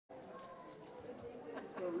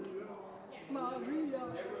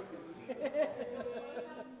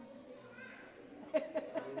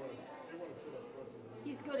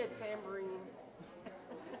He's good at tambourine.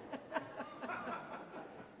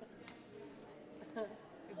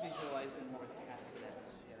 Visualizing more with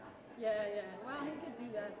castanets, you know. Yeah, yeah. Well, he could do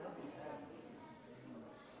that.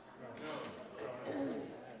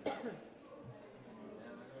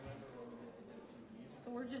 So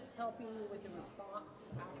we're just helping you with the response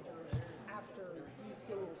after you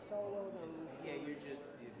sing your solo, then we sing. Yeah, you're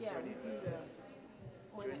We do the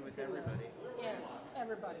doing with everybody.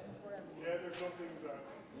 Everybody. For everybody. Yeah, there's something that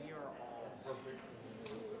You're all perfect.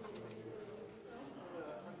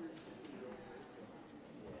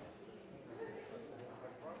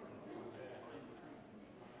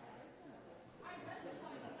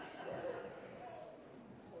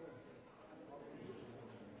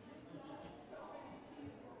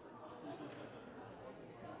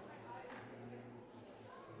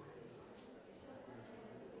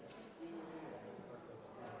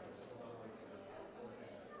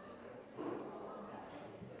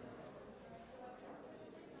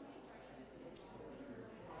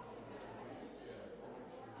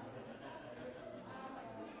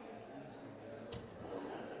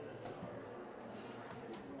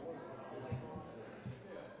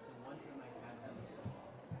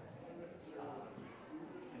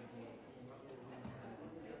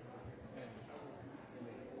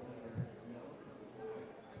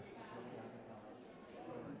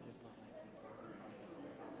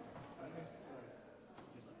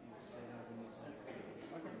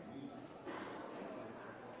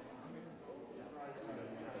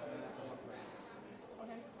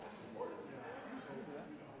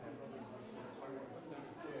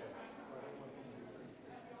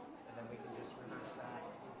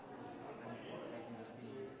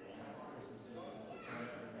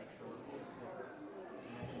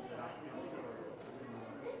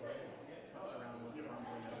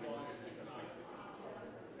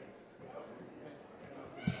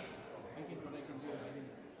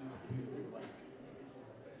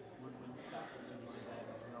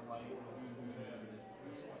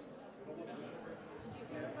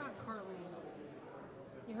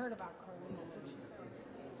 You heard about Carlene, did you?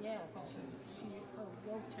 Yeah, but her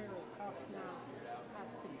rotator cuff now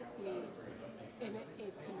has to be, and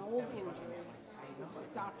it's an old injury, which the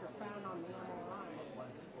doctor found on the MRI,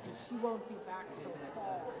 and she won't be back till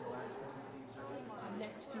fall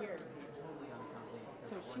next year.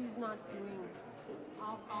 So she's not doing.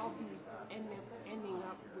 I'll be ending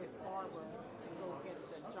up with Barbara to go get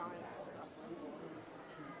the giant stuff.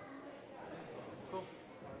 Cool.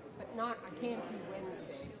 But not, I can't do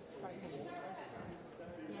Wednesday.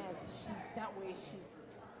 Yeah, that way she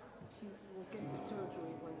will get the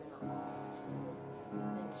surgery when they're off school.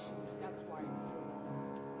 And that's why it's so,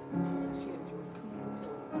 and then she has to recoup, so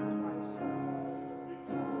that's why it's so fall.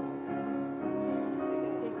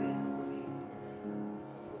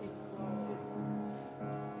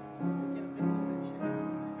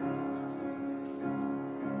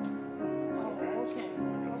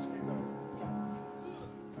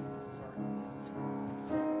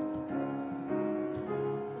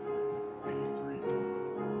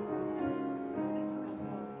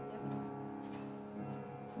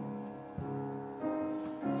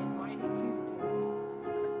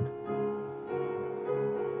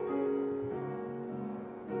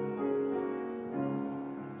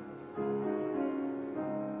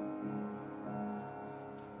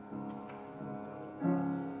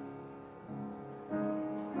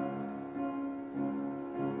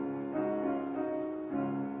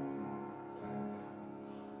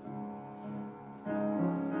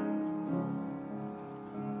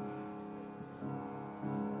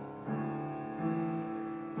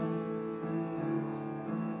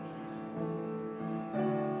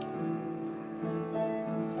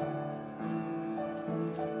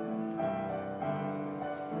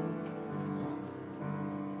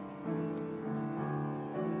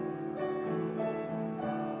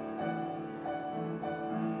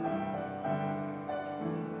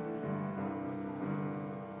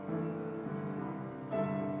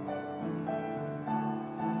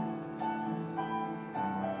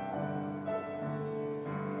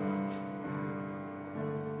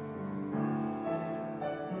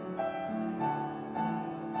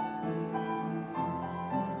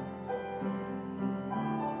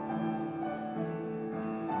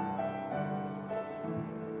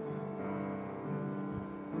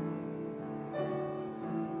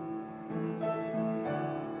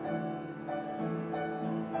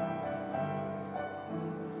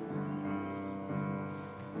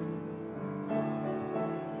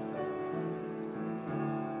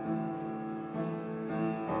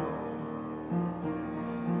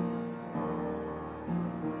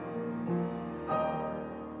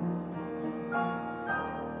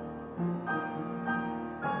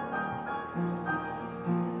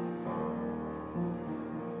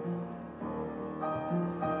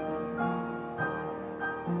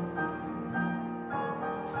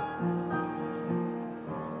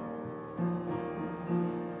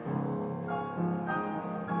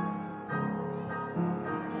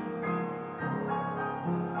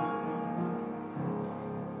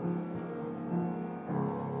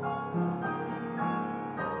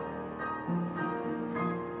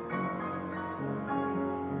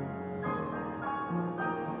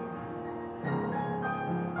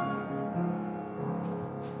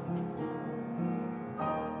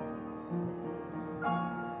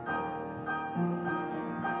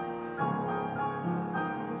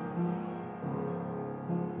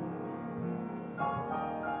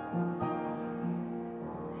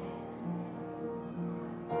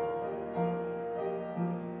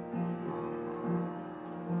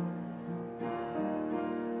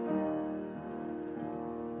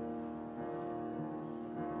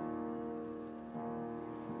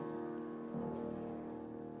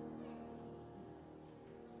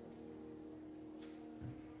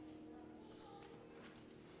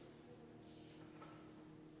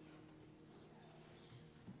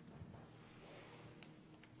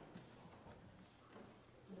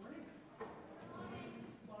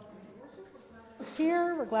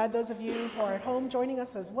 We're glad those of you who are at home joining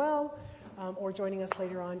us as well, or joining us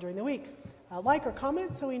later on during the week. Like or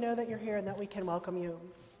comment so we know that you're here and that we can welcome you.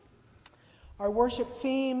 Our worship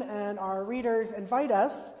theme and our readers invite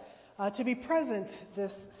us to be present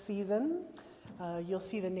this season. You'll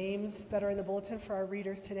see the names that are in the bulletin for our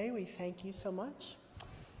readers today. We thank you so much.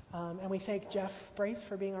 And we thank Jeff Brace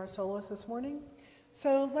for being our soloist this morning.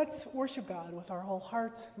 So let's worship God with our whole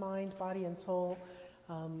heart, mind, body, and soul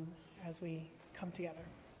as we come together.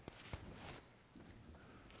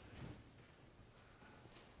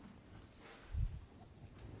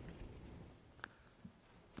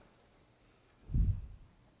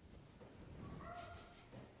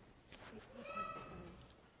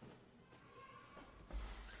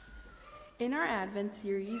 In our Advent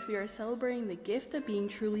series, we are celebrating the gift of being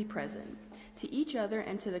truly present to each other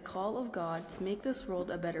and to the call of God to make this world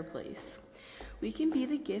a better place. We can be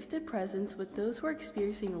the gift of presence with those who are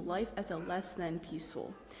experiencing life as a less than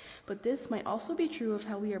peaceful, but this might also be true of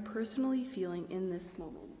how we are personally feeling in this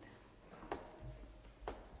moment.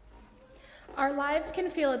 Our lives can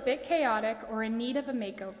feel a bit chaotic or in need of a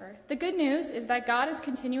makeover. The good news is that God is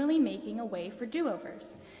continually making a way for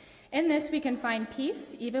do-overs. In this, we can find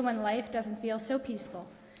peace even when life doesn't feel so peaceful.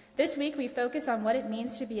 This week, we focus on what it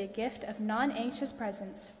means to be a gift of non-anxious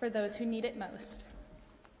presence for those who need it most.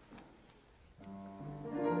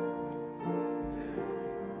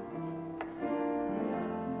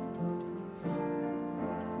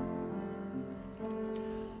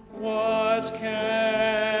 What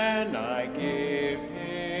can I give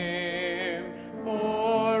him,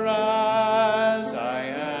 poor as I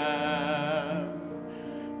am?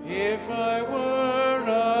 If I were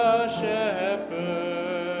a shepherd,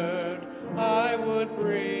 I would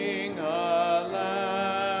bring a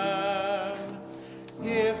lamb.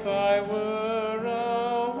 If I were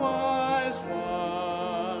a wise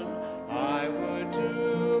one, I would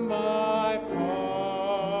do my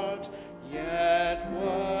part. Yet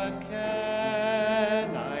what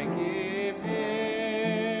can I give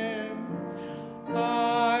him?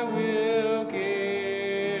 I will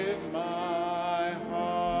give my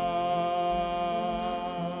heart.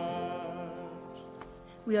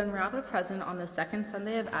 We unwrap a present on the second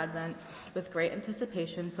Sunday of Advent with great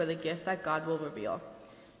anticipation for the gift that God will reveal.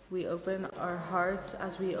 We open our hearts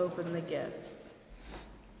as we open the gift.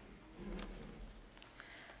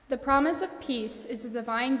 The promise of peace is a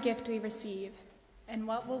divine gift we receive. And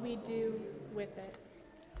what will we do with it?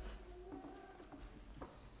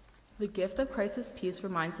 The gift of Christ's peace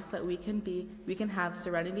reminds us that we can have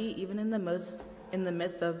serenity even in the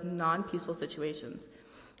midst of non-peaceful situations.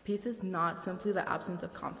 Peace is not simply the absence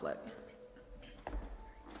of conflict.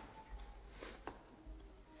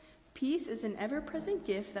 Peace is an ever-present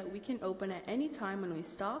gift that we can open at any time when we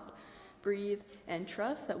stop, breathe, and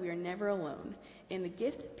trust that we are never alone. And the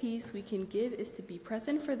gift of peace we can give is to be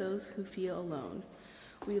present for those who feel alone.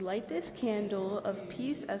 We light this candle of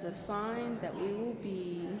peace as a sign that we will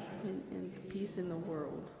be in peace in the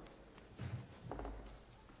world.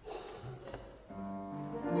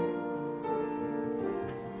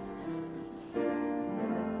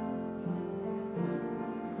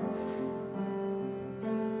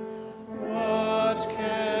 What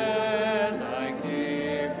can I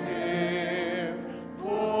give him,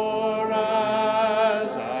 poor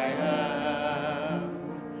as I am?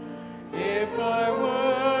 If I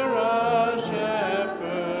were a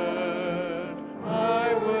shepherd,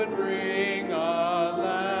 I would bring a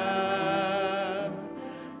lamb.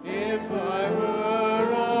 If I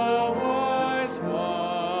were a wise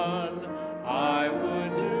one, I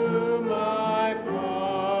would do my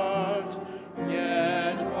part.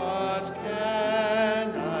 Yet what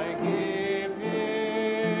can I give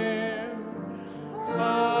him?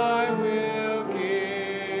 I will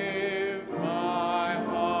give my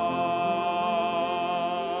heart.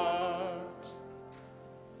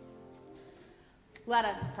 Let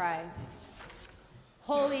us pray.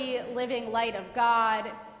 Holy, living light of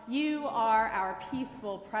God, you are our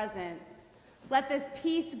peaceful presence. Let this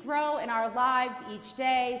peace grow in our lives each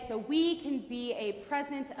day so we can be a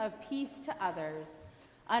present of peace to others.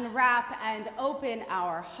 Unwrap and open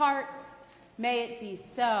our hearts. May it be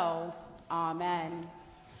so. Amen.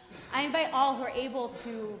 I invite all who are able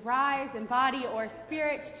to rise in body or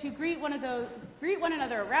spirit to greet one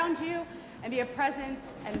another around you and be a presence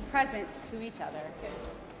and present to each other.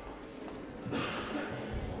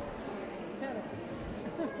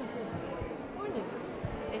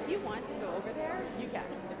 If you want to go over there, you can.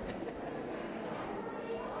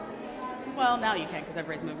 Well, now you can because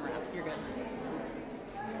everybody's moving around. You're good.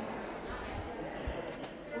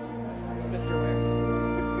 Mr. Ware,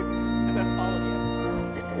 I'm going to follow you.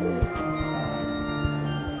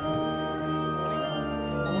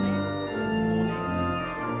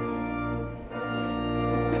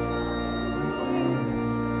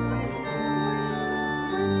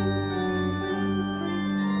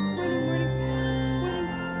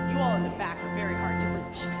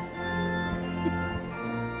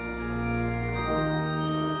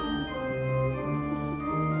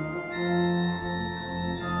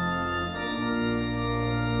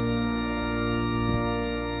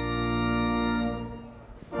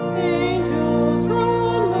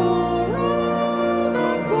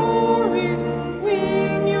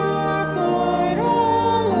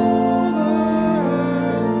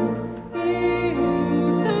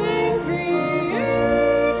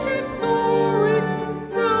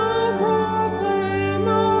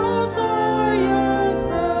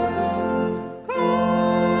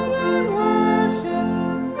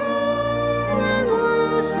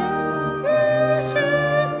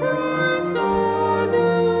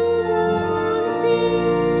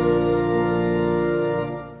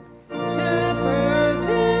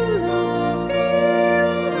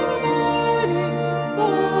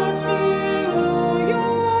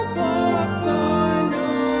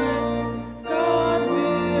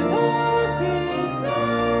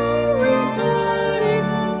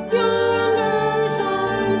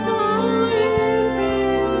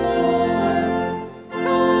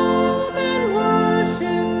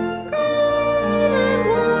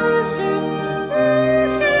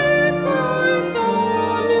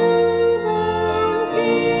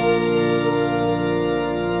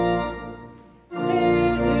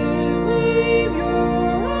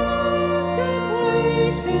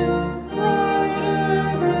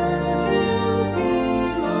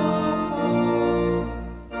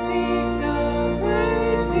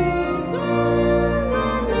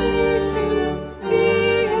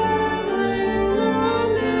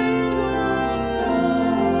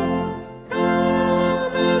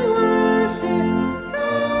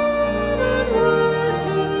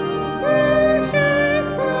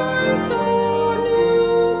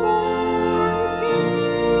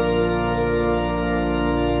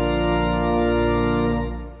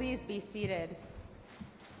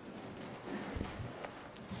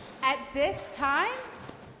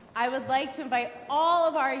 I would like to invite all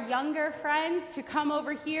of our younger friends to come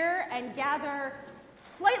over here and gather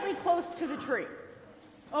slightly close to the tree.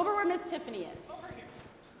 Over where Miss Tiffany is. Over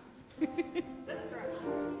here. This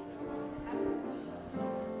direction.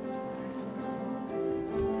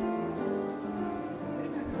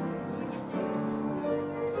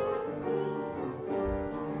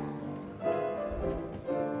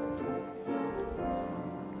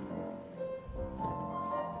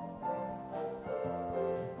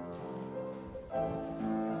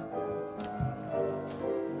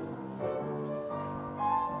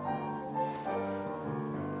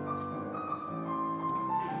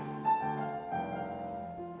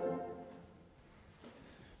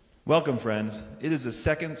 Welcome, friends. It is the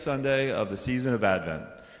second Sunday of the season of Advent.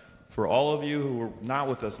 For all of you who were not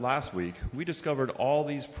with us last week, we discovered all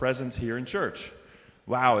these presents here in church.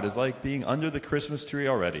 Wow, it is like being under the Christmas tree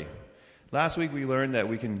already. Last week we learned that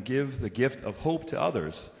we can give the gift of hope to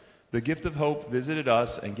others. The gift of hope visited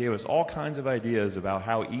us and gave us all kinds of ideas about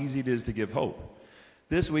how easy it is to give hope.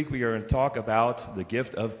 This week we are going to talk about the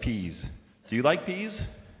gift of peas. Do you like peas?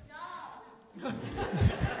 No.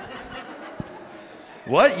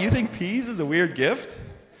 What? You think peas is a weird gift?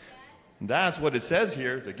 That's what it says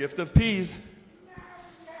here, the gift of peas.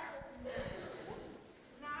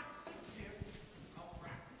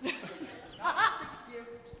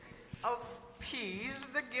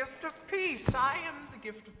 The gift of peace. I am the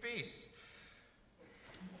gift of peace.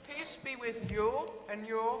 Peace be with you and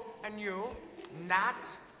you and you, not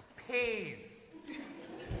peas.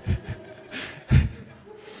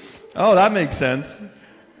 Oh, that makes sense.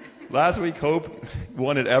 Last week, Hope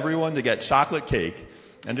wanted everyone to get chocolate cake,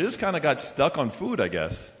 and it just kind of got stuck on food, I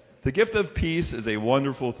guess. The gift of peace is a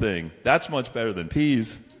wonderful thing. That's much better than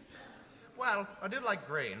peas. Well, I do like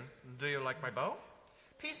green. Do you like my bow?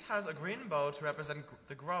 Peace has a green bow to represent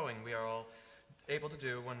the growing we are all able to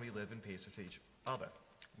do when we live in peace with each other.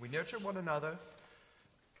 We nurture one another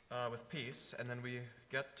with peace, and then we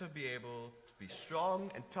get to be able to be strong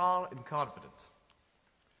and tall and confident.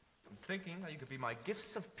 I'm thinking that you could be my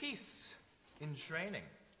gifts of peace in training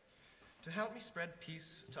to help me spread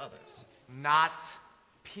peace to others, not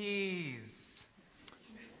peas.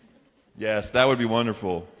 Yes, that would be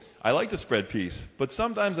wonderful. I like to spread peace, but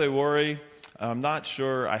sometimes I worry I'm not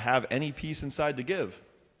sure I have any peace inside to give.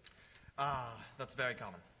 That's very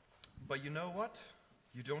common. But you know what?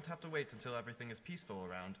 You don't have to wait until everything is peaceful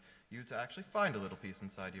around you to actually find a little peace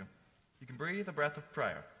inside you. You can breathe a breath of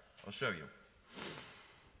prayer. I'll show you.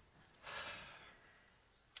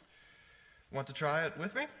 Want to try it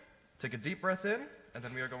with me? Take a deep breath in, and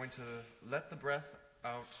then we are going to let the breath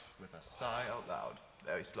out with a sigh out loud,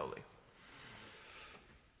 very slowly.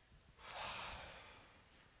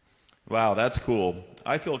 Wow, that's cool.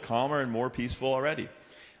 I feel calmer and more peaceful already.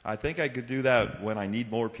 I think I could do that when I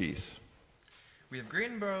need more peace. We have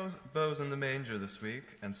green bows in the manger this week,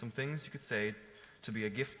 and some things you could say to be a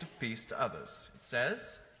gift of peace to others. It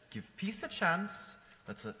says, give peace a chance,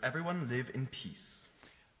 let's let everyone live in peace.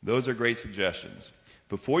 Those are great suggestions.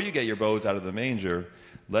 Before you get your bows out of the manger,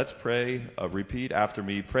 let's pray a repeat after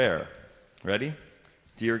me prayer. Ready?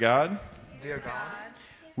 Dear God,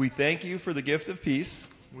 we thank you for the gift of peace.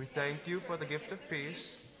 We thank you for the gift of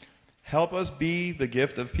peace. Help us be the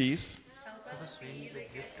gift of peace. Help us be the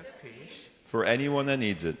gift of peace. For anyone that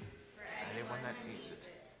needs it. For anyone that needs it.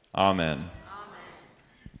 Amen.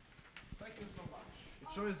 Thank you so much.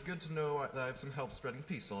 It sure is good to know that I have some help spreading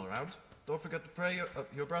peace all around. Don't forget to pray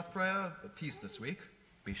your breath prayer of peace this week.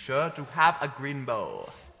 Be sure to have a green bow. All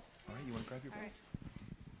right, you want to grab your bows?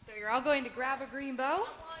 So you're all going to grab a green bow,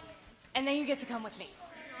 and then you get to come with me.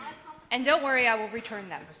 And don't worry, I will return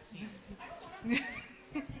them. I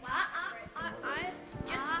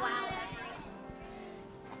just want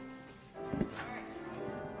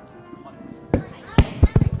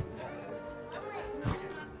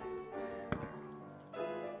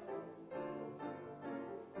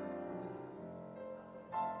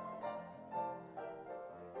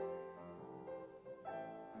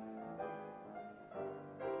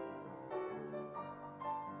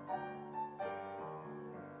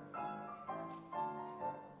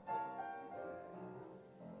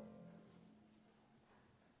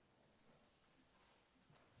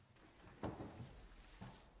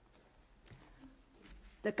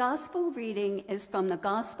The gospel reading is from the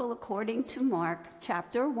Gospel according to Mark,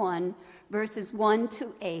 chapter 1, verses 1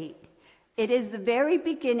 to 8. It is the very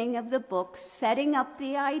beginning of the book, setting up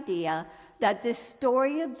the idea that this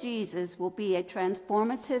story of Jesus will be a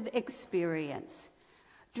transformative experience.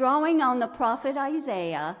 Drawing on the prophet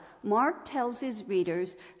Isaiah, Mark tells his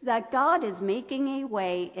readers that God is making a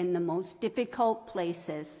way in the most difficult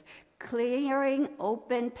places, clearing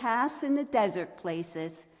open paths in the desert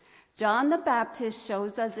places, John the Baptist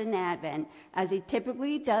shows us in Advent, as he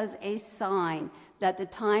typically does, a sign that the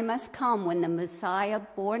time has come when the Messiah,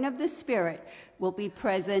 born of the Spirit, will be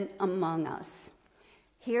present among us.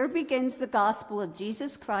 Here begins the gospel of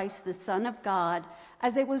Jesus Christ, the Son of God,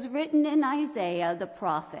 as it was written in Isaiah the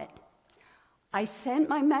prophet. I sent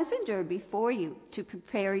my messenger before you to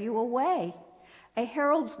prepare you a way. A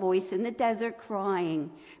herald's voice in the desert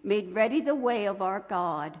crying, made ready the way of our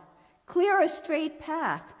God. Clear a straight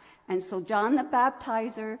path. And so John the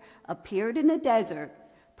Baptizer appeared in the desert,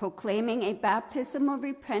 proclaiming a baptism of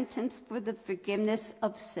repentance for the forgiveness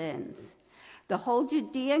of sins. The whole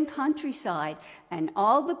Judean countryside and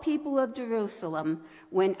all the people of Jerusalem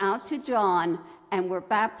went out to John and were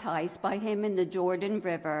baptized by him in the Jordan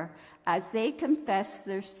River as they confessed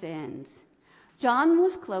their sins. John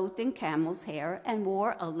was clothed in camel's hair and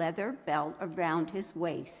wore a leather belt around his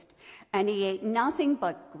waist, and he ate nothing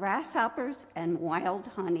but grasshoppers and wild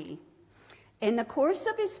honey. In the course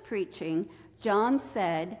of his preaching, John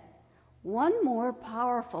said, "One more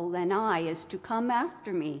powerful than I is to come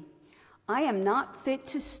after me. I am not fit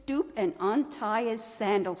to stoop and untie his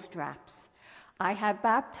sandal straps. I have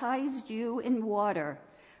baptized you in water,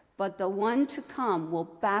 but the one to come will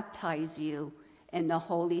baptize you in the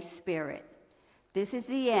Holy Spirit." This is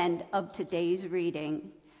the end of today's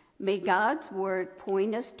reading. May God's word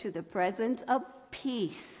point us to the presence of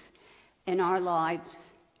peace in our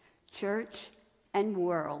lives, church and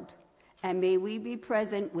world, and may we be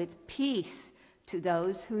present with peace to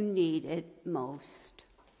those who need it most.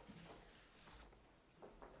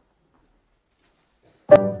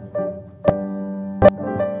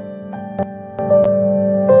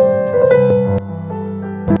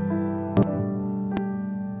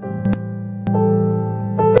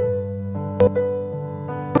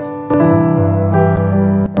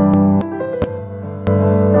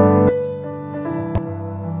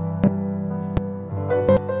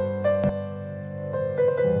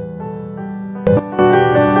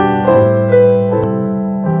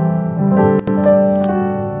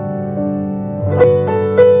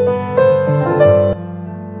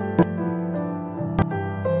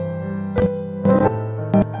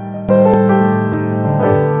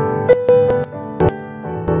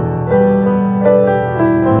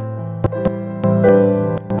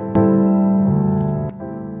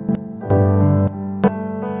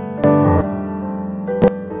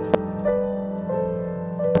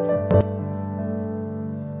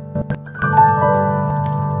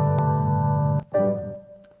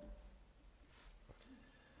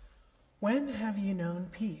 When have you known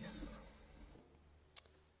peace?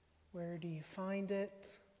 Where do you find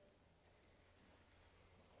it?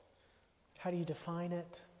 How do you define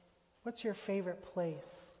it? What's your favorite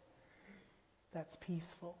place that's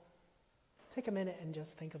peaceful? Take a minute and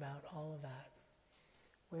just think about all of that.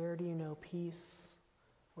 Where do you know peace?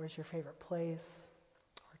 Where's your favorite place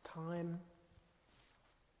or time?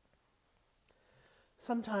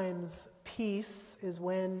 Sometimes peace is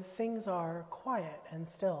when things are quiet and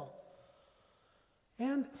still.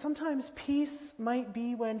 And sometimes peace might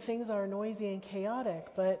be when things are noisy and chaotic,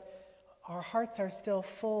 but our hearts are still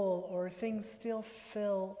full, or things still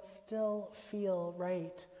feel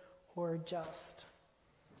right or just.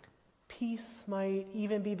 Peace might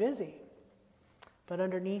even be busy, but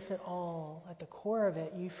underneath it all, at the core of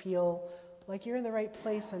it, you feel like you're in the right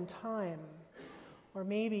place and time, or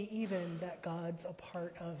maybe even that God's a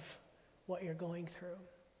part of what you're going through.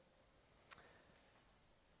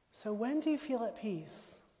 So when do you feel at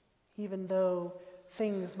peace, even though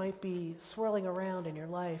things might be swirling around in your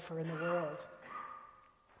life or in the world?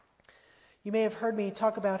 You may have heard me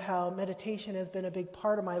talk about how meditation has been a big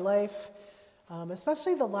part of my life,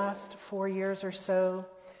 especially the last 4 years or so.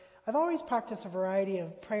 I've always practiced a variety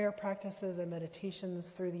of prayer practices and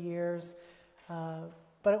meditations through the years,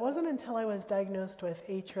 but it wasn't until I was diagnosed with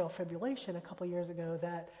atrial fibrillation a couple years ago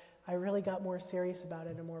that I really got more serious about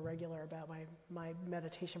it and more regular about my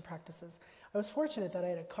meditation practices. I was fortunate that I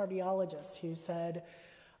had a cardiologist who said,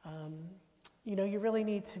 you really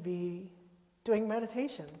need to be doing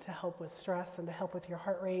meditation to help with stress and to help with your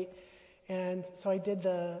heart rate. And so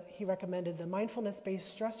he recommended the mindfulness-based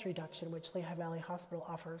stress reduction, which Lehigh Valley Hospital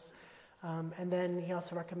offers. And then he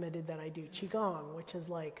also recommended that I do Qigong, which is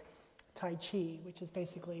like Tai Chi, which is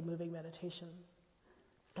basically moving meditation.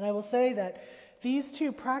 And I will say that these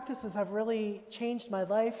two practices have really changed my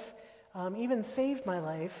life, even saved my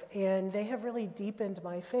life, and they have really deepened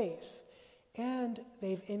my faith, and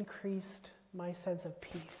they've increased my sense of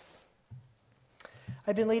peace.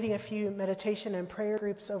 I've been leading a few meditation and prayer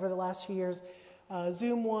groups over the last few years a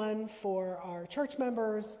Zoom one for our church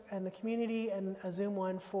members and the community, and a Zoom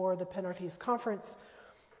one for the Penn Northeast Conference.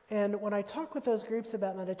 And when I talk with those groups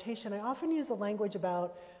about meditation, I often use the language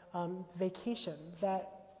about vacation,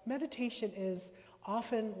 that meditation is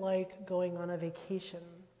often like going on a vacation.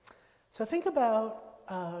 So think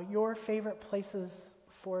about your favorite places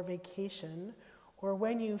for vacation, or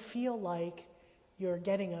when you feel like you're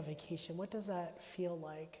getting a vacation. What does that feel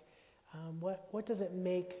like? What does it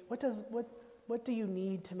make? What do you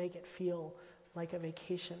need to make it feel like a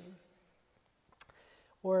vacation?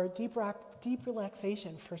 Or deep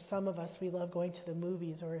relaxation. For some of us, we love going to the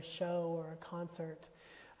movies or a show or a concert,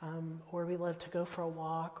 or we love to go for a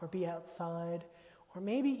walk or be outside, or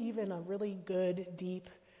maybe even a really good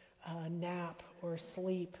deep nap or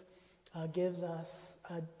sleep gives us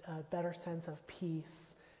a better sense of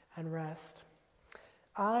peace and rest.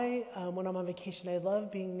 When I'm on vacation, I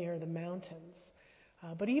love being near the mountains.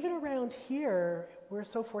 But even around here, we're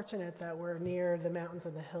so fortunate that we're near the mountains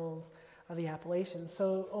and the hills of the Appalachians.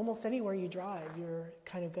 So almost anywhere you drive, you're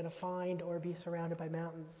kind of going to find or be surrounded by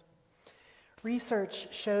mountains.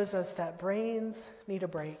 Research shows us that brains need a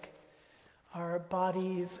break. Our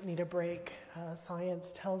bodies need a break.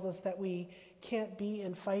 Science tells us that we can't be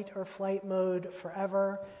in fight or flight mode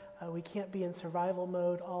forever. We can't be in survival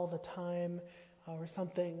mode all the time, or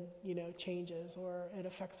something, changes, or it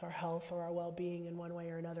affects our health or our well-being in one way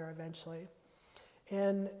or another eventually.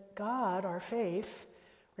 And God, our faith,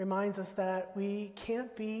 reminds us that we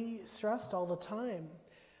can't be stressed all the time.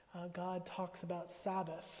 God talks about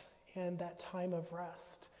Sabbath and that time of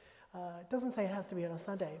rest. It doesn't say it has to be on a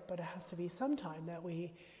Sunday, but it has to be some time that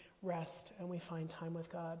we rest and we find time with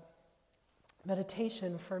God.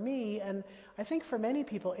 Meditation for me, and I think for many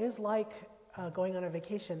people, is like going on a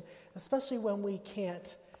vacation, especially when we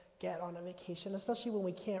can't get on a vacation, especially when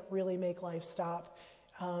we can't really make life stop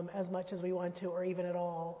as much as we want to, or even at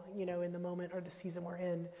all, in the moment or the season we're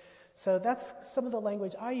in. So that's some of the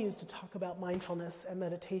language I use to talk about mindfulness and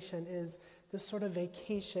meditation, is this sort of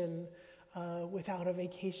vacation without a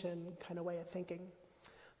vacation kind of way of thinking.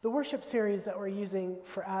 The worship series that we're using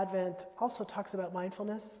for Advent also talks about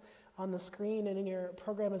mindfulness. On the screen and in your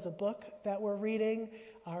program is a book that we're reading.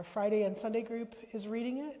 Our Friday and Sunday group is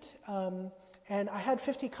reading it. And I had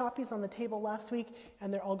 50 copies on the table last week,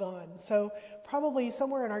 and they're all gone. So probably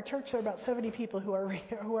somewhere in our church there are about 70 people who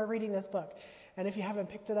are reading this book. And if you haven't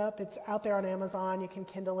picked it up, it's out there on Amazon. You can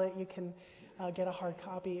Kindle it. You can get a hard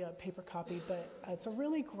copy, a paper copy. But it's a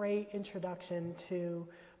really great introduction to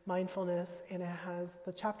mindfulness, and it has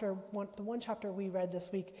the one chapter we read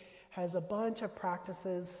this week has a bunch of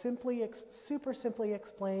practices, super simply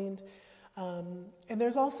explained. And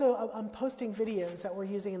there's also, I'm posting videos that we're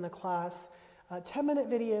using in the class, 10-minute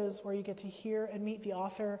videos where you get to hear and meet the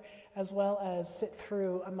author, as well as sit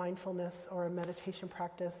through a mindfulness or a meditation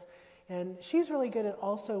practice. And she's really good at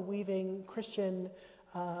also weaving Christian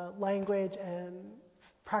language and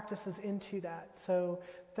practices into that. So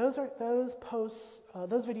those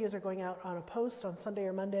videos are going out on a post on Sunday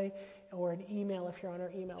or Monday, or an email if you're on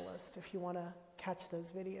our email list, if you want to catch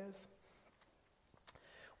those videos.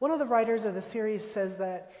 One of the writers of the series says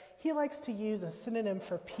that he likes to use a synonym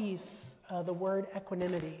for peace, the word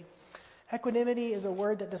equanimity. Equanimity is a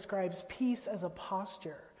word that describes peace as a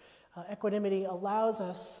posture. Equanimity allows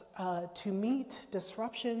us to meet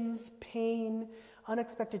disruptions, pain,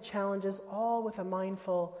 unexpected challenges, all with a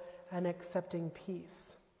mindful and accepting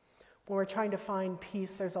peace. When we're trying to find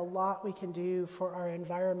peace, there's a lot we can do for our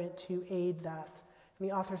environment to aid that. And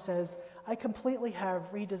the author says, I completely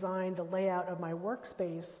have redesigned the layout of my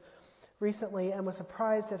workspace recently and was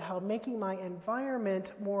surprised at how making my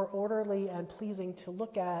environment more orderly and pleasing to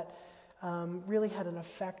look at really had an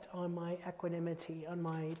effect on my equanimity, on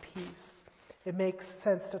my peace. It makes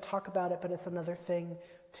sense to talk about it, but it's another thing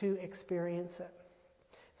to experience it.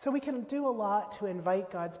 So we can do a lot to invite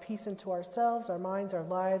God's peace into ourselves, our minds, our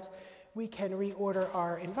lives. We can reorder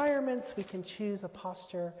our environments. We can choose a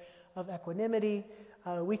posture of equanimity.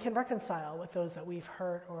 We can reconcile with those that we've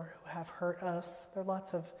hurt or have hurt us. There are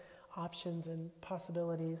lots of options and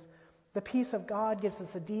possibilities. The peace of God gives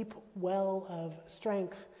us a deep well of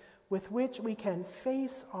strength with which we can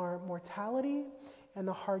face our mortality and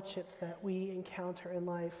the hardships that we encounter in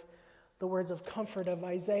life. The words of comfort of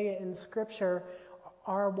Isaiah in Scripture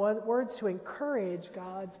are words to encourage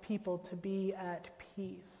God's people to be at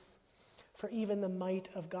peace. For even the might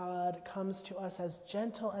of God comes to us as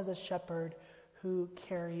gentle as a shepherd who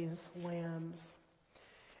carries lambs.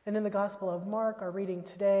 And in the Gospel of Mark, our reading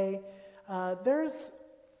today, there's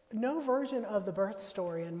no version of the birth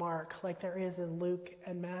story in Mark like there is in Luke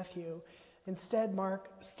and Matthew. Instead, Mark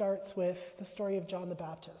starts with the story of John the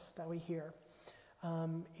Baptist that we hear.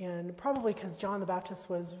 And probably because John the Baptist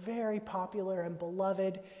was very popular and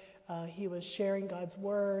beloved. He was sharing God's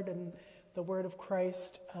word and the word of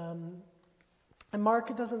Christ. And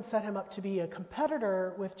Mark doesn't set him up to be a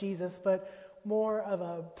competitor with Jesus, but more of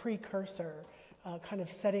a precursor, kind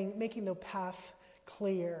of making the path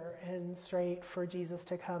clear and straight for Jesus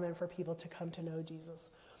to come and for people to come to know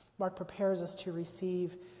Jesus. Mark prepares us to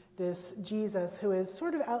receive this Jesus who is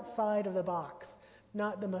sort of outside of the box,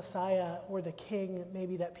 not the Messiah or the king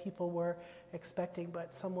maybe that people were expecting,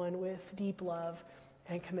 but someone with deep love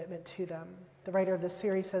and commitment to them. The writer of this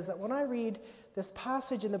series says that when I read this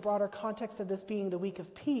passage in the broader context of this being the week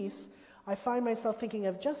of peace, I find myself thinking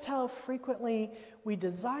of just how frequently we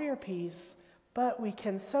desire peace, but we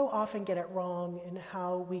can so often get it wrong in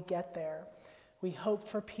how we get there. We hope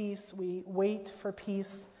for peace, we wait for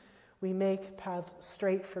peace, we make paths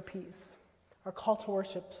straight for peace. Our call to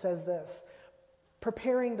worship says this: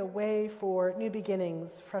 preparing the way for new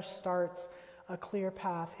beginnings, fresh starts, a clear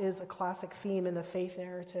path is a classic theme in the faith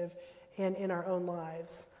narrative and in our own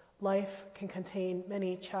lives. Life can contain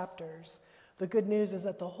many chapters. The good news is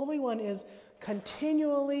that the Holy One is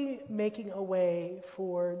continually making a way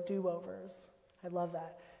for do-overs. I love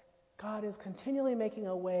that. God is continually making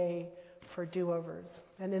a way for do-overs.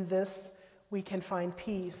 And in this, we can find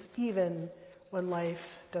peace even when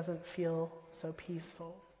life doesn't feel so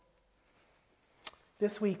peaceful.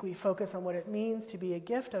 This week, we focus on what it means to be a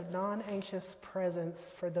gift of non-anxious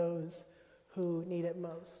presence for those who need it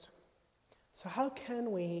most. So how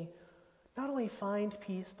can we not only find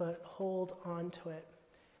peace, but hold on to it,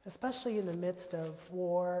 especially in the midst of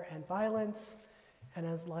war and violence, and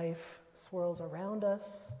as life swirls around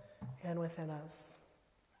us and within us?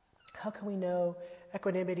 How can we know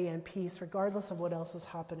equanimity and peace regardless of what else is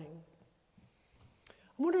happening?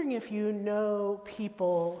 I'm wondering if you know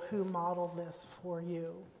people who model this for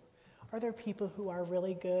you. Are there people who are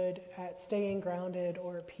really good at staying grounded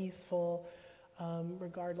or peaceful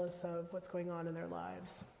regardless of what's going on in their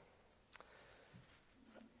lives?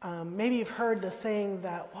 Maybe you've heard the saying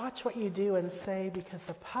that watch what you do and say because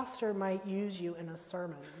the pastor might use you in a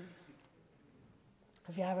sermon.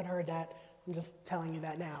 If you haven't heard that, I'm just telling you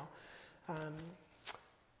that now.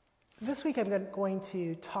 This week I'm going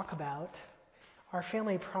to talk about our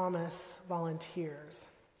Family Promise volunteers.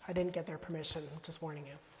 I didn't get their permission, just warning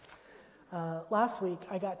you. Last week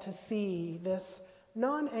I got to see this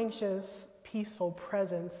non-anxious, peaceful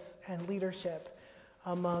presence and leadership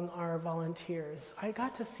among our volunteers. I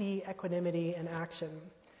got to see equanimity in action.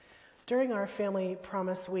 During our Family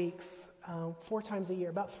Promise weeks, 4 times a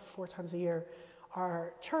year,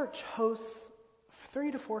 our church hosts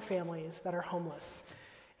 3 to 4 families that are homeless.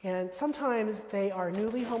 And sometimes they are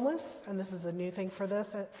newly homeless, and this is a new thing for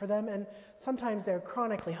them, and sometimes they're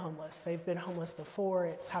chronically homeless. They've been homeless before,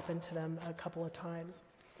 it's happened to them a couple of times.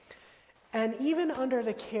 And even under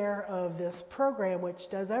the care of this program, which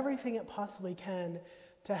does everything it possibly can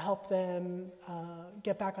to help them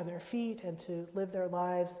get back on their feet and to live their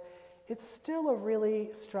lives, it's still a really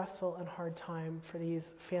stressful and hard time for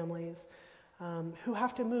these families who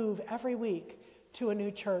have to move every week to a new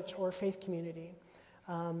church or faith community.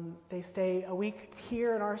 They stay a week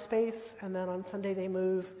here in our space, and then on Sunday they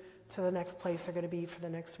move to the next place they're going to be for the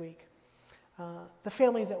next week. The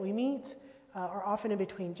families that we meet are often in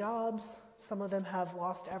between jobs. Some of them have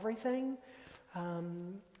lost everything,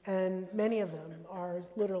 and many of them are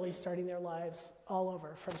literally starting their lives all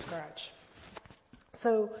over from scratch.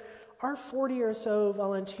 So our 40 or so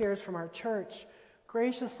volunteers from our church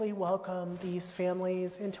graciously welcome these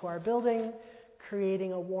families into our building,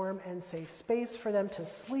 creating a warm and safe space for them to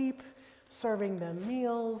sleep, serving them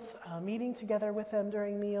meals, meeting together with them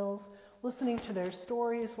during meals, listening to their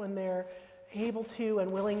stories when they're able to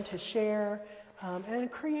and willing to share, and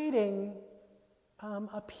creating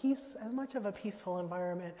as much of a peaceful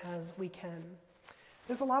environment as we can.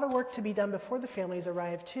 There's a lot of work to be done before the families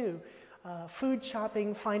arrive too. Food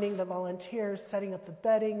shopping, finding the volunteers, setting up the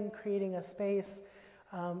bedding, creating a space.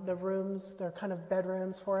 The rooms, they're kind of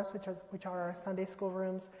bedrooms for us, which are our Sunday school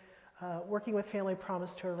rooms, working with Family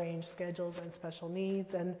Promise to arrange schedules and special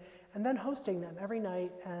needs, and then hosting them every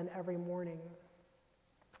night and every morning.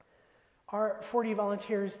 Our 40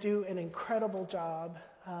 volunteers do an incredible job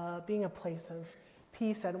being a place of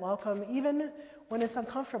peace and welcome, even when it's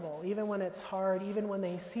uncomfortable, even when it's hard, even when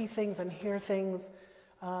they see things and hear things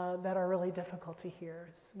that are really difficult to hear.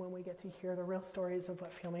 It's when we get to hear the real stories of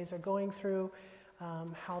what families are going through,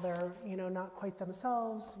 how they're, not quite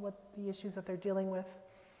themselves, what the issues that they're dealing with.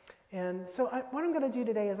 And so what I'm going to do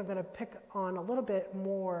today is I'm going to pick on a little bit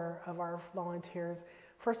more of our volunteers.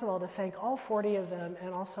 First of all, to thank all 40 of them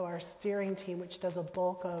and also our steering team, which does a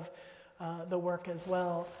bulk of the work as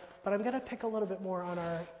well. But I'm going to pick a little bit more on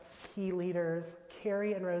our key leaders,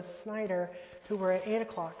 Carrie and Rose Snyder, who were at 8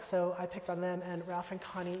 o'clock. So I picked on them, and Ralph and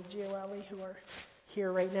Connie Giolelli, who are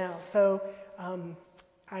here right now. So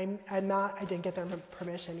I didn't get their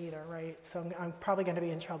permission either, right? So I'm probably going to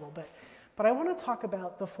be in trouble. But I want to talk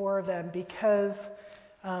about the four of them because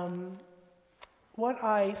what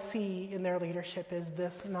I see in their leadership is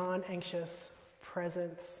this non-anxious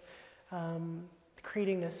presence,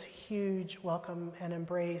 creating this huge welcome and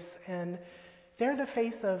embrace. And they're the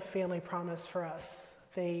face of Family Promise for us.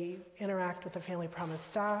 They interact with the Family Promise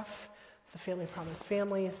staff, the Family Promise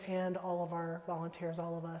families, and all of our volunteers,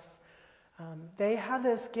 all of us. They have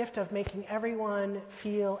this gift of making everyone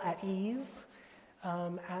feel at ease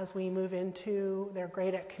as we move into. They're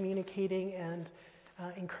great at communicating and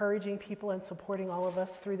encouraging people and supporting all of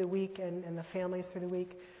us through the week and the families through the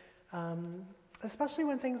week, especially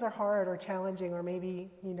when things are hard or challenging or maybe,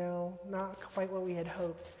 not quite what we had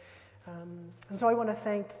hoped. And so I want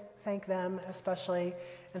to thank them especially,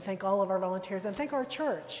 and thank all of our volunteers, and thank our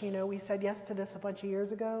church. We said yes to this a bunch of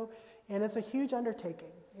years ago, and it's a huge undertaking.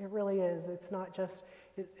 It really is. It's not just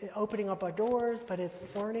opening up our doors, but it's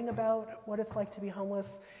learning about what it's like to be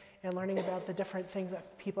homeless and learning about the different things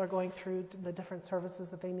that people are going through, the different services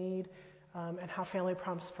that they need, and how Family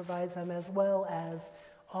Promise provides them, as well as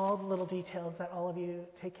all the little details that all of you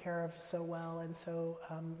take care of so well and so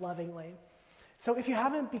lovingly. So if you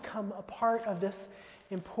haven't become a part of this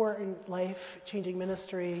important life-changing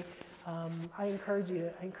ministry, I encourage you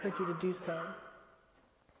to do so.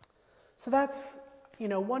 So that's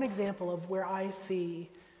one example of where I see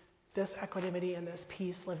this equanimity and this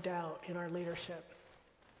peace lived out in our leadership.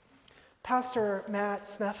 Pastor Matt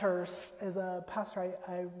Smethurst is a pastor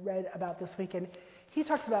I read about this week, and he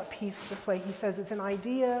talks about peace this way. He says it's an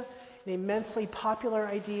idea, an immensely popular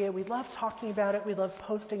idea. We love talking about it. We love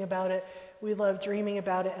posting about it. We love dreaming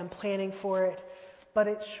about it and planning for it. But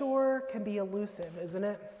it sure can be elusive, isn't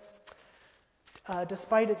it?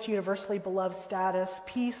 Despite its universally beloved status,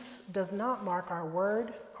 peace does not mark our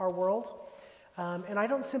world. And I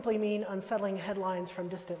don't simply mean unsettling headlines from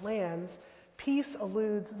distant lands. Peace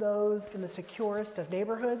eludes those in the securest of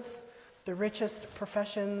neighborhoods, the richest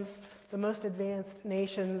professions, the most advanced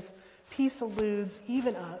nations. Peace eludes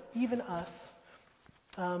even us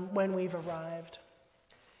when we've arrived.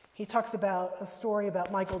 He talks about a story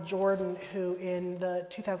about Michael Jordan, who in the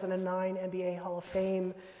 2009 NBA Hall of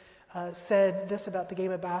Fame said this about the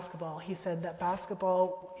game of basketball. He said that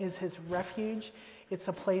basketball is his refuge. It's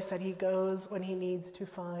a place that he goes when he needs to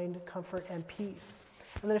find comfort and peace.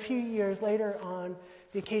 And then a few years later, on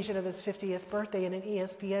the occasion of his 50th birthday, in an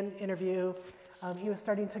ESPN interview, he was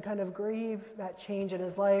starting to kind of grieve that change in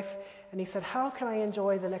his life. And he said, how can I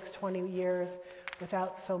enjoy the next 20 years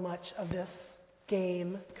without so much of this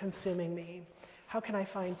game consuming me? How can I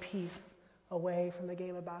find peace away from the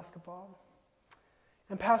game of basketball?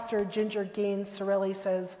 And Pastor Ginger Gaines Sorelli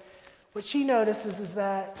says, what she notices is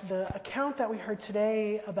that the account that we heard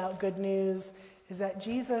today about good news is that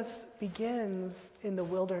Jesus begins in the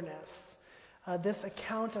wilderness. This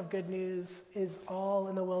account of good news is all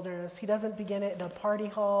in the wilderness. He doesn't begin it in a party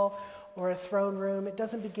hall or a throne room. It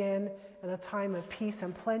doesn't begin in a time of peace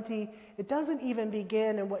and plenty. It doesn't even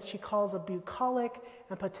begin in what she calls a bucolic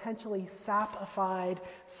and potentially sapified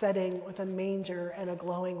setting with a manger and a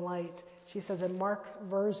glowing light. She says in Mark's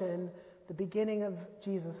version, the beginning of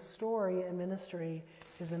Jesus' story and ministry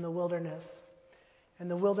is in the wilderness. And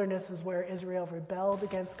the wilderness is where Israel rebelled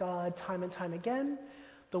against God time and time again.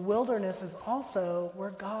 The wilderness is also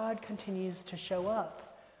where God continues to show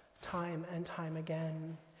up time and time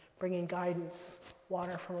again, bringing guidance,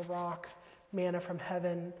 water from a rock, manna from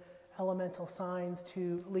heaven, elemental signs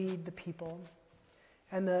to lead the people.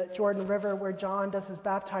 And the Jordan River, where John does his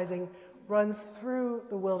baptizing, runs through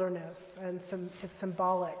the wilderness, and it's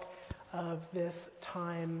symbolic of this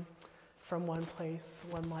time from one place,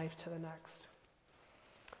 one life to the next.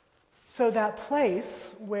 So that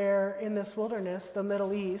place where in this wilderness, the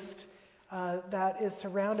Middle East, that is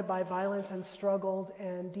surrounded by violence and struggle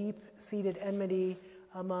and deep-seated enmity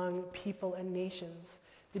among people and nations.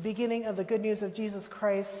 The beginning of the good news of Jesus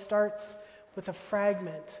Christ starts with a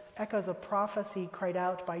fragment, echoes of prophecy cried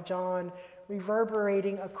out by John,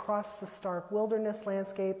 reverberating across the stark wilderness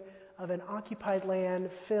landscape of an occupied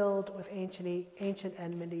land filled with ancient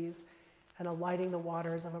enmities and alighting the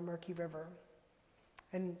waters of a murky river.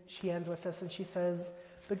 And she ends with this, and she says,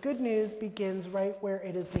 the good news begins right where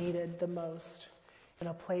it is needed the most, in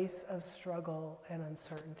a place of struggle and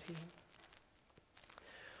uncertainty.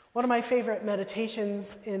 One of my favorite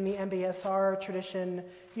meditations in the MBSR tradition,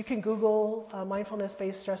 you can Google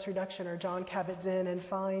mindfulness-based stress reduction or John Kabat-Zinn and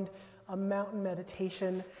find a mountain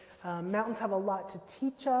meditation. Mountains have a lot to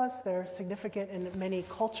teach us. They're significant in many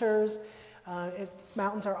cultures.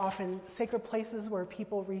 Mountains are often sacred places where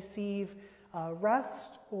people receive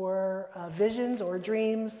rest or visions or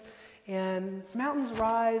dreams. And mountains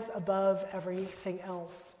rise above everything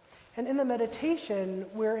else. And in the meditation,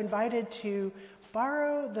 we're invited to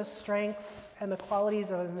borrow the strengths and the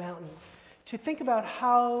qualities of a mountain, to think about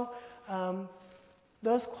how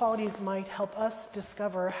those qualities might help us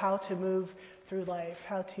discover how to move through life,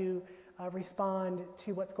 how to respond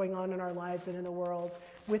to what's going on in our lives and in the world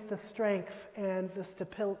with the strength and the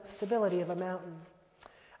stability of a mountain.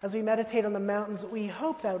 As we meditate on the mountains, we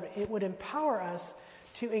hope that it would empower us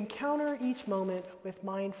to encounter each moment with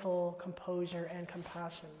mindful composure and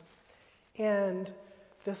compassion. And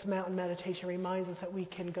this mountain meditation reminds us that we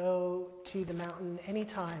can go to the mountain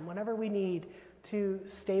anytime, whenever we need to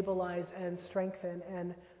stabilize and strengthen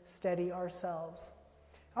and steady ourselves.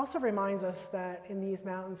 It also reminds us that in these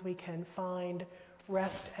mountains we can find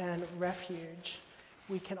rest and refuge.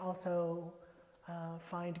 We can also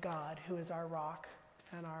find God, who is our rock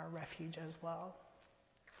and our refuge as well.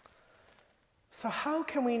 So how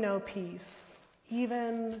can we know peace,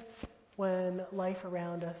 even when life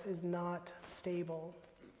around us is not stable,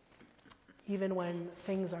 even when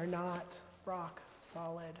things are not rock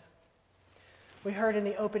solid? We heard in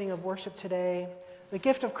the opening of worship today, the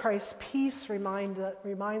gift of Christ's peace reminds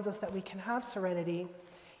us that we can have serenity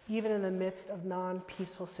even in the midst of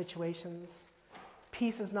non-peaceful situations.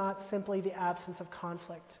 Peace is not simply the absence of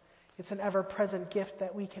conflict. It's an ever-present gift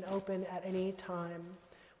that we can open at any time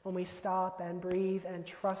when we stop and breathe and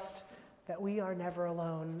trust that we are never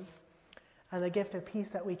alone. And the gift of peace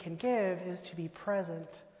that we can give is to be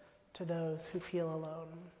present to those who feel alone.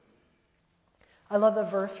 I love the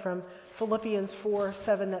verse from Philippians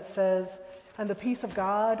 4:7 that says, "And the peace of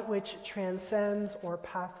God, which transcends or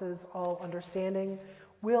passes all understanding,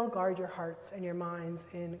 will guard your hearts and your minds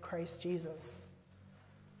in Christ Jesus."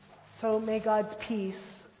 So may God's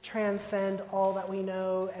peace transcend all that we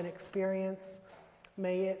know and experience.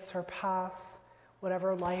 May it surpass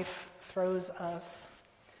whatever life throws us.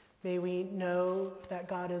 May we know that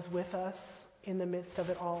God is with us in the midst of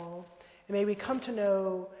it all. And may we come to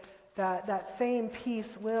know that that same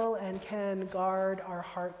peace will and can guard our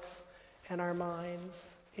hearts and our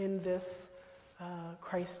minds in this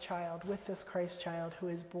Christ child, with this Christ child who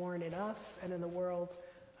is born in us and in the world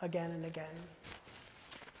again and again.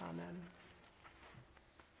 Amen.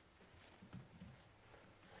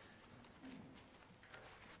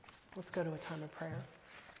 Let's go to a time of prayer.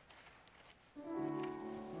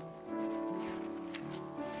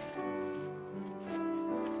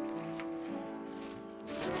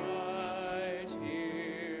 Right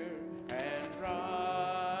here and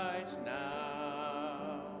right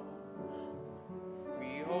now,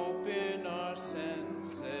 we open our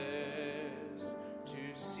senses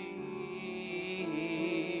to see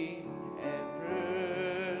and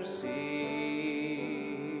perceive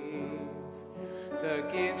the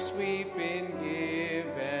gifts we've been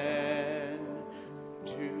given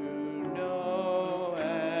to know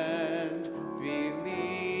and believe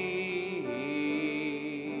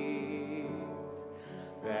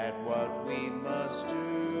that what we must do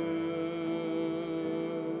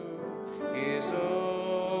is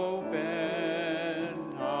open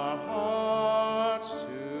our hearts to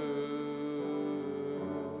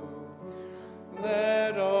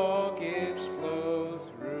let all gifts flow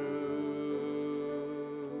through.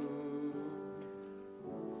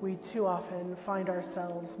 We too often find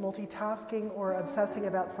ourselves multitasking or obsessing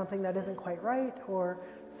about something that isn't quite right or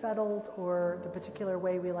settled or the particular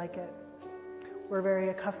way we like it. We're very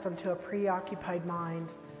accustomed to a preoccupied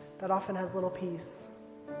mind that often has little peace.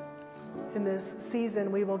 In this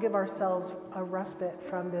season, we will give ourselves a respite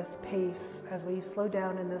from this pace as we slow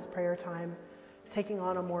down in this prayer time, taking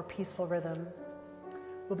on a more peaceful rhythm.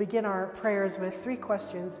 We'll begin our prayers with 3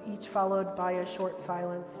 questions, each followed by a short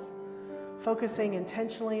silence. Focusing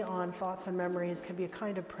intentionally on thoughts and memories can be a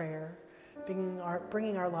kind of prayer,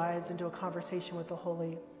 bringing our lives into a conversation with the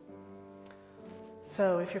Holy.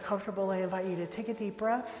 So if you're comfortable, I invite you to take a deep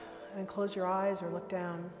breath and close your eyes or look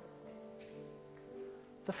down.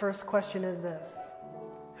 The first question is this: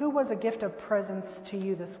 who was a gift of presence to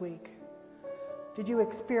you this week? Did you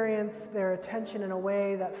experience their attention in a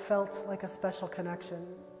way that felt like a special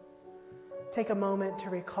connection? Take a moment to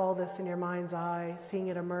recall this in your mind's eye, seeing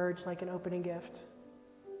it emerge like an opening gift.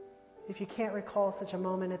 If you can't recall such a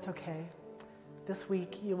moment, it's okay. This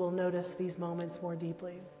week, you will notice these moments more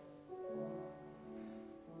deeply.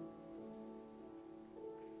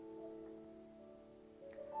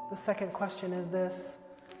 The second question is this: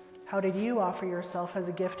 How did you offer yourself as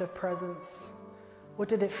a gift of presence? What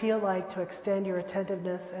did it feel like to extend your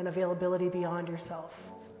attentiveness and availability beyond yourself?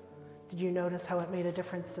 Did you notice how it made a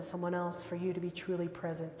difference to someone else for you to be truly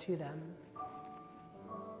present to them?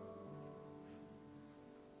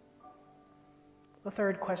 The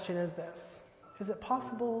third question is this: is it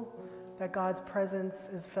possible that God's presence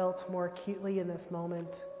is felt more acutely in this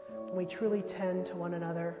moment when we truly tend to one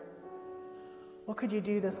another? What could you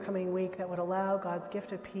do this coming week that would allow God's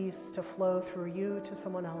gift of peace to flow through you to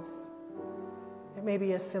someone else? It may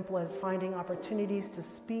be as simple as finding opportunities to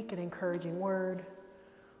speak an encouraging word,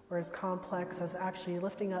 or as complex as actually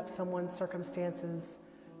lifting up someone's circumstances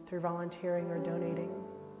through volunteering or donating.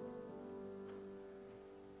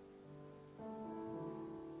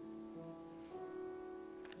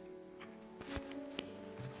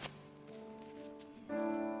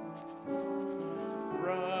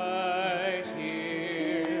 Right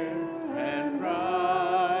here and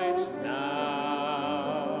right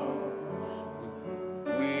now,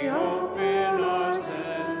 we open our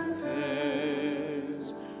senses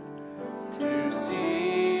to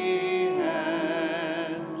see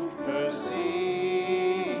and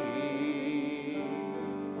perceive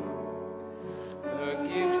the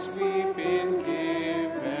gifts we've been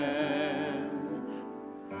given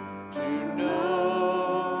to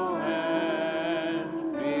know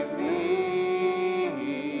and believe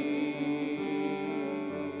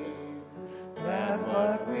that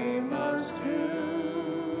what we must do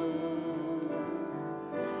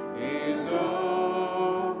is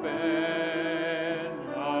open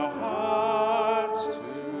our hearts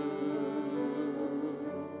to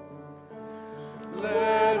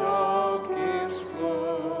let all gifts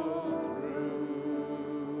flow through.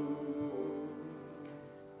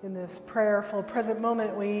 In this prayerful present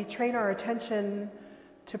moment, we train our attention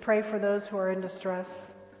to pray for those who are in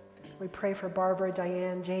distress. We pray for Barbara,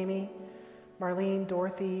 Diane, Jamie, Marlene,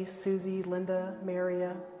 Dorothy, Susie, Linda,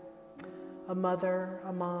 Maria, a mother,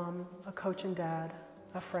 a mom, a coach and dad,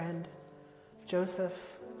 a friend,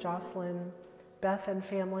 Joseph, Jocelyn, Beth and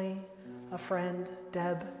family, a friend,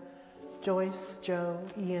 Deb, Joyce, Joe,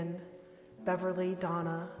 Ian, Beverly,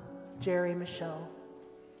 Donna, Jerry, Michelle,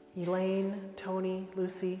 Elaine, Tony,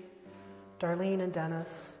 Lucy, Darlene and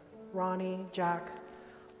Dennis, Ronnie, Jack,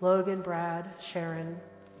 Logan, Brad, Sharon,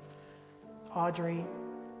 Audrey,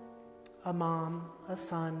 a mom, a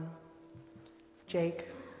son, Jake,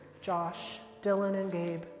 Josh, Dylan and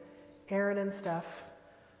Gabe, Aaron and Steph,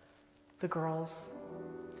 the girls,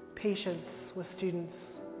 patience with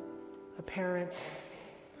students, a parent,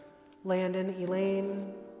 Landon,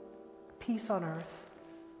 Elaine, peace on earth,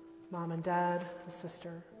 mom and dad, a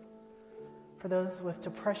sister. For those with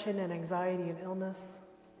depression and anxiety and illness,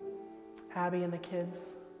 Abby and the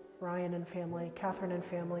kids, Ryan and family, Catherine and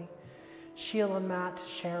family, Sheila, Matt,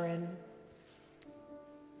 Sharon,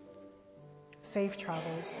 safe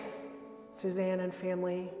travels, Suzanne and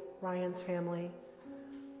family, Ryan's family,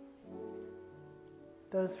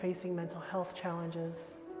 those facing mental health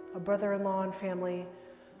challenges, a brother-in-law and family,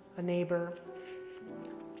 a neighbor,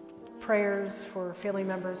 prayers for family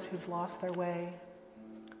members who've lost their way,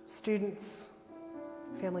 students,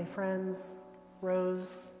 family friends,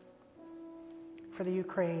 Rose, for the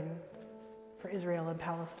Ukraine, for Israel and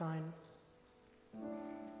Palestine.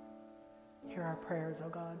 Hear our prayers, O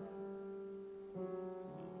God.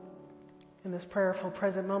 In this prayerful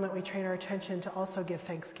present moment, we train our attention to also give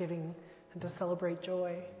thanksgiving and to celebrate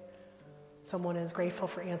joy. Someone is grateful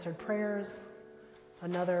for answered prayers.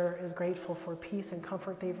 Another is grateful for peace and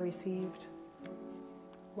comfort they've received.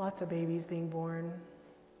 Lots of babies being born.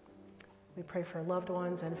 We pray for loved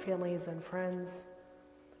ones and families and friends.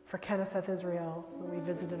 For Kenneseth, Israel, who we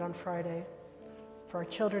visited on Friday. For our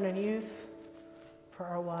children and youth. For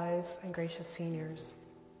our wise and gracious seniors.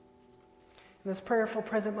 In this prayerful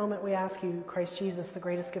present moment, we ask you, Christ Jesus, the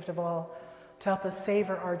greatest gift of all, to help us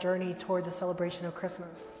savor our journey toward the celebration of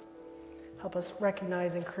Christmas. Help us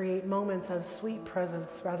recognize and create moments of sweet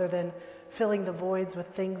presence rather than filling the voids with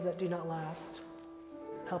things that do not last.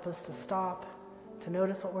 Help us to stop, to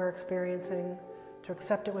notice what we're experiencing, to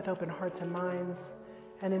accept it with open hearts and minds.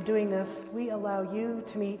 And in doing this, we allow you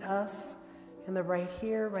to meet us in the right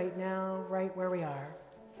here, right now, right where we are.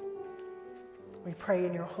 We pray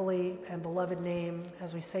in your holy and beloved name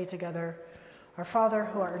as we say together, Our Father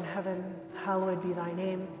who art in heaven, hallowed be thy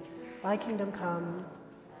name. Thy kingdom come,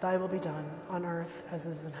 thy will be done on earth as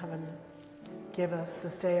it is in heaven. Give us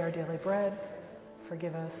this day our daily bread.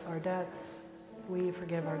 Forgive us our debts. We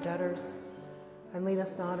forgive our debtors. And lead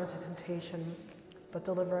us not into temptation, but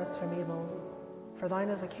deliver us from evil. For thine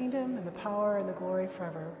is the kingdom and the power and the glory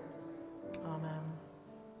forever. Amen.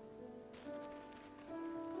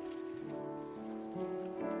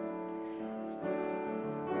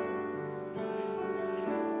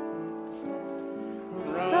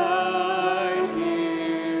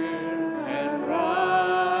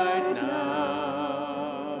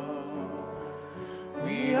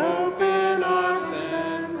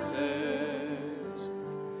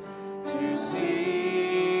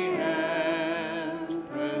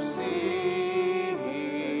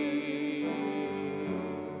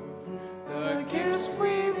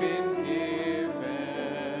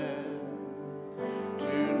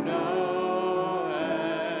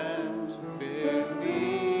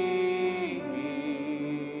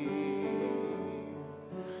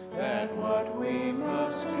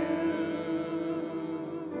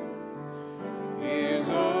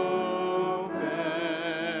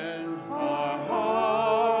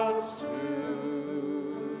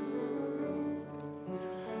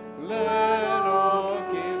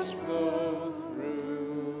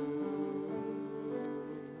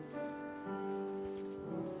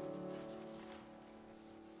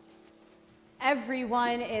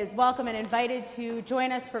 everyone is welcome and invited to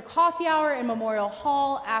join us for coffee hour in Memorial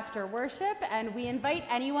Hall after worship. And we invite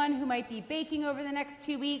anyone who might be baking over the next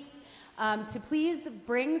 2 weeks to please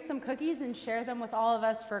bring some cookies and share them with all of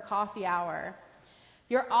us for coffee hour.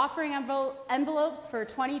 Your offering envelopes for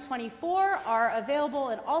 2024 are available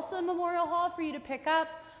and also in Memorial Hall for you to pick up.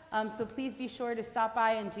 So please be sure to stop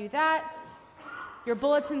by and do that. Your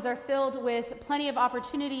bulletins are filled with plenty of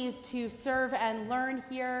opportunities to serve and learn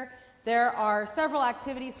here. There are several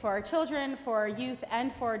activities for our children, for our youth,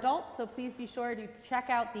 and for adults, so please be sure to check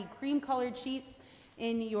out the cream-colored sheets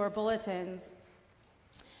in your bulletins.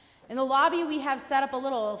 In the lobby, we have set up a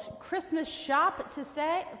little Christmas shop to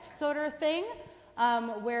say sort of thing,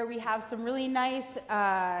 where we have some really nice,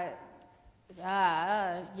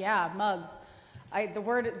 mugs. The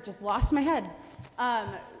word just lost my head.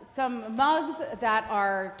 Some mugs that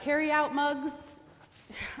are carry-out mugs.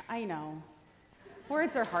 I know.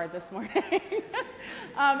 Words are hard this morning.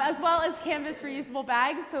 As well as canvas reusable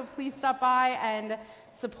bags, so please stop by and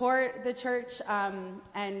support the church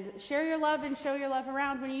and share your love and show your love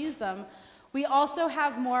around when you use them. We also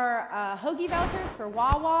have more hoagie vouchers for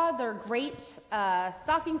Wawa. They're great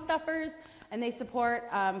stocking stuffers, and they support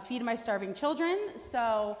Feed My Starving Children.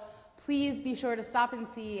 So please be sure to stop and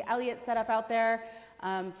see Elliot set up out there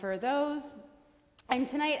for those. And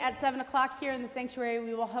tonight at 7 o'clock here in the sanctuary,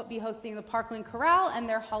 we will be hosting the Parkland Chorale and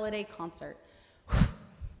their holiday concert.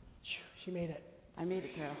 She made it. I made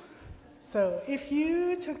it through. So if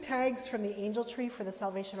you took tags from the angel tree for the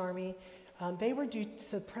Salvation Army,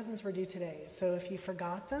 the presents were due today. So if you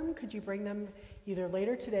forgot them, could you bring them either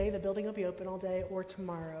later today, the building will be open all day, or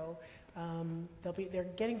tomorrow. They're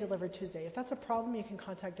getting delivered Tuesday. If that's a problem, you can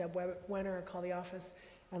contact Deb Wenner or call the office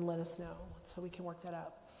and let us know so we can work that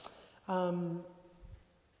out.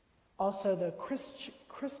 Also, the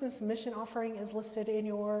Christmas mission offering is listed in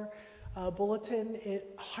your bulletin.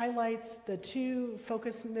 It highlights the 2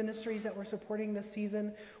 focus ministries that we're supporting this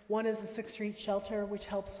season. One is the 6th Street Shelter, which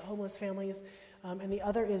helps homeless families, and the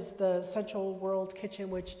other is the Central World Kitchen,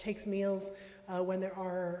 which takes meals when there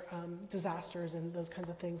are disasters and those kinds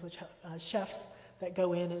of things, which chefs that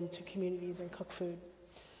go in into communities and cook food.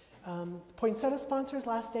 Poinsettia sponsors,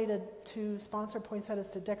 last day to sponsor poinsettias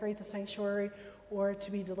to decorate the sanctuary or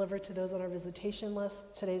to be delivered to those on our visitation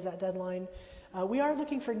list. Today's that deadline. We are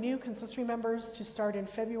looking for new consistory members to start in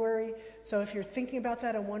February. So if you're thinking about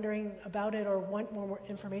that and wondering about it or want more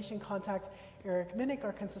information, contact Eric Minnick,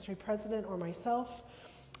 our consistory president, or myself.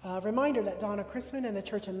 Reminder that Donna Chrisman and the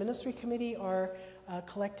Church and Ministry Committee are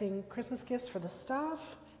collecting Christmas gifts for the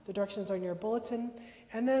staff. The directions are in your bulletin.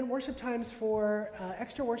 And then worship times for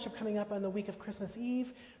extra worship coming up on the week of Christmas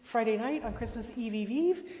Eve. Friday night on Christmas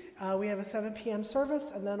Eve, we have a 7 p.m.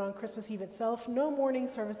 service, and then on Christmas Eve itself, no morning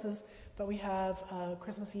services, but we have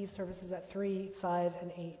Christmas Eve services at 3, 5,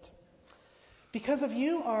 and 8. Because of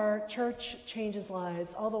you, our church changes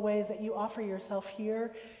lives. All the ways that you offer yourself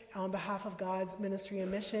here on behalf of God's ministry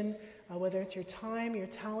and mission, whether it's your time, your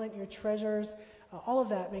talent, your treasures, all of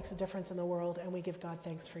that makes a difference in the world, and we give God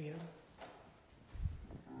thanks for you.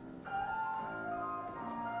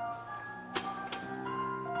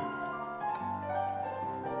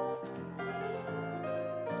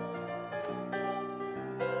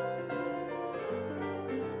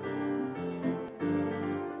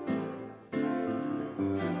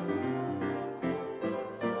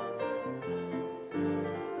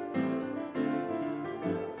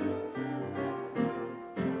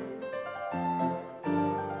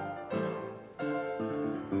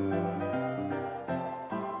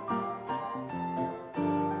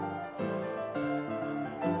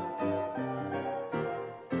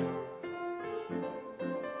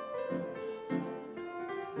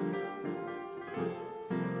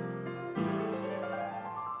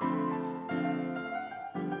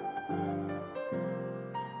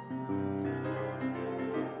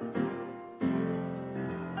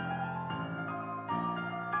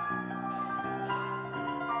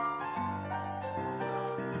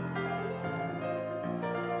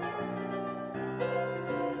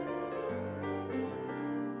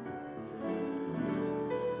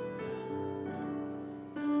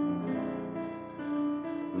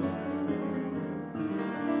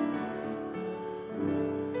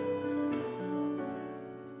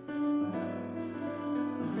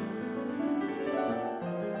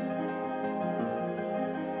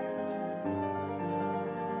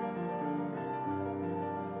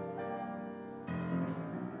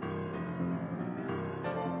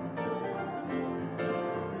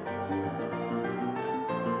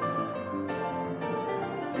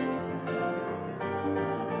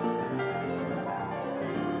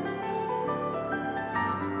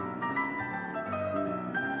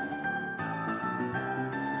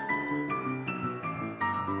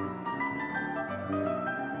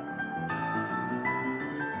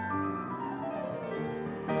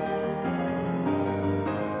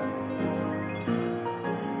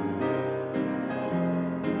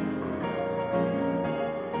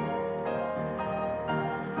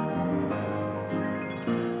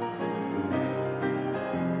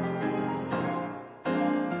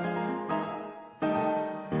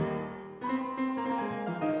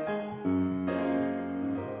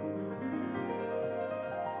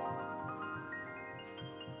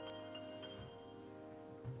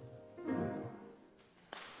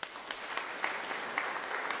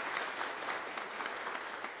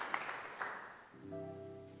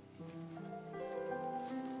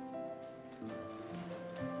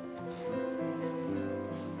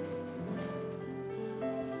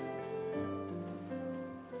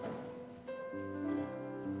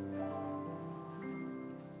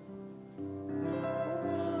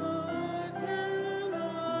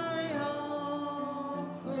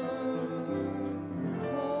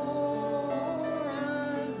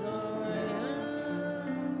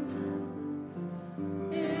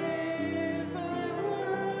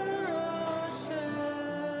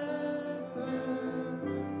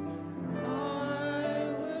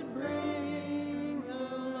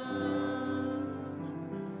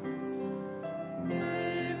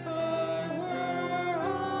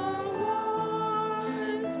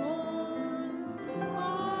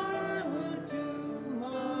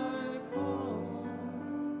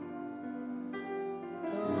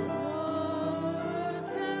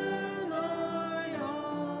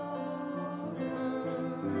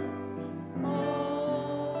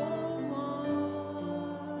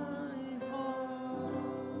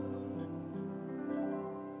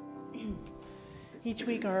 Each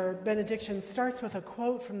week our benediction starts with a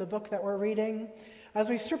quote from the book that we're reading. As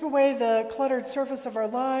we strip away the cluttered surface of our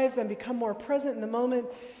lives and become more present in the moment,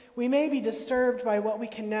 we may be disturbed by what we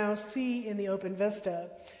can now see in the open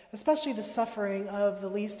vista, especially the suffering of the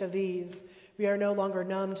least of these. We are no longer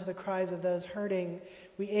numb to the cries of those hurting.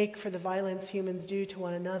 We ache for the violence humans do to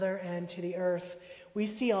one another and to the earth. We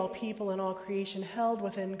see all people and all creation held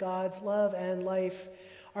within God's love and life.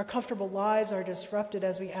 Our comfortable lives are disrupted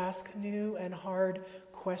as we ask new and hard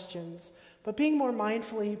questions. But being more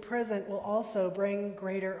mindfully present will also bring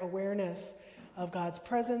greater awareness of God's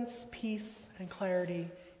presence, peace, and clarity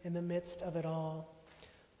in the midst of it all.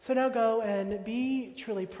 So now go and be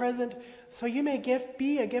truly present so you may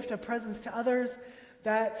be a gift of presence to others.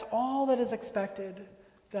 That's all that is expected,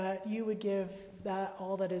 that you would give that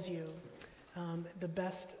all that is you, the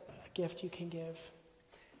best gift you can give.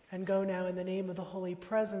 And go now in the name of the Holy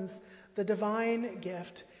Presence, the divine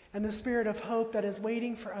gift, and the spirit of hope that is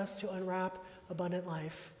waiting for us to unwrap abundant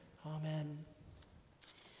life. Amen.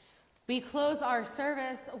 We close our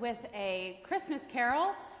service with a Christmas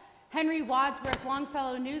carol. Henry Wadsworth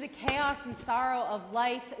Longfellow knew the chaos and sorrow of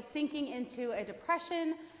life, sinking into a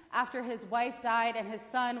depression after his wife died and his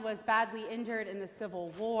son was badly injured in the Civil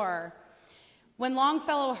War. When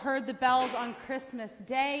Longfellow heard the bells on Christmas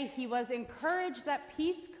Day, he was encouraged that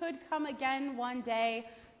peace could come again one day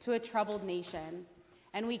to a troubled nation.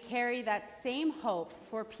 And we carry that same hope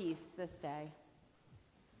for peace this day.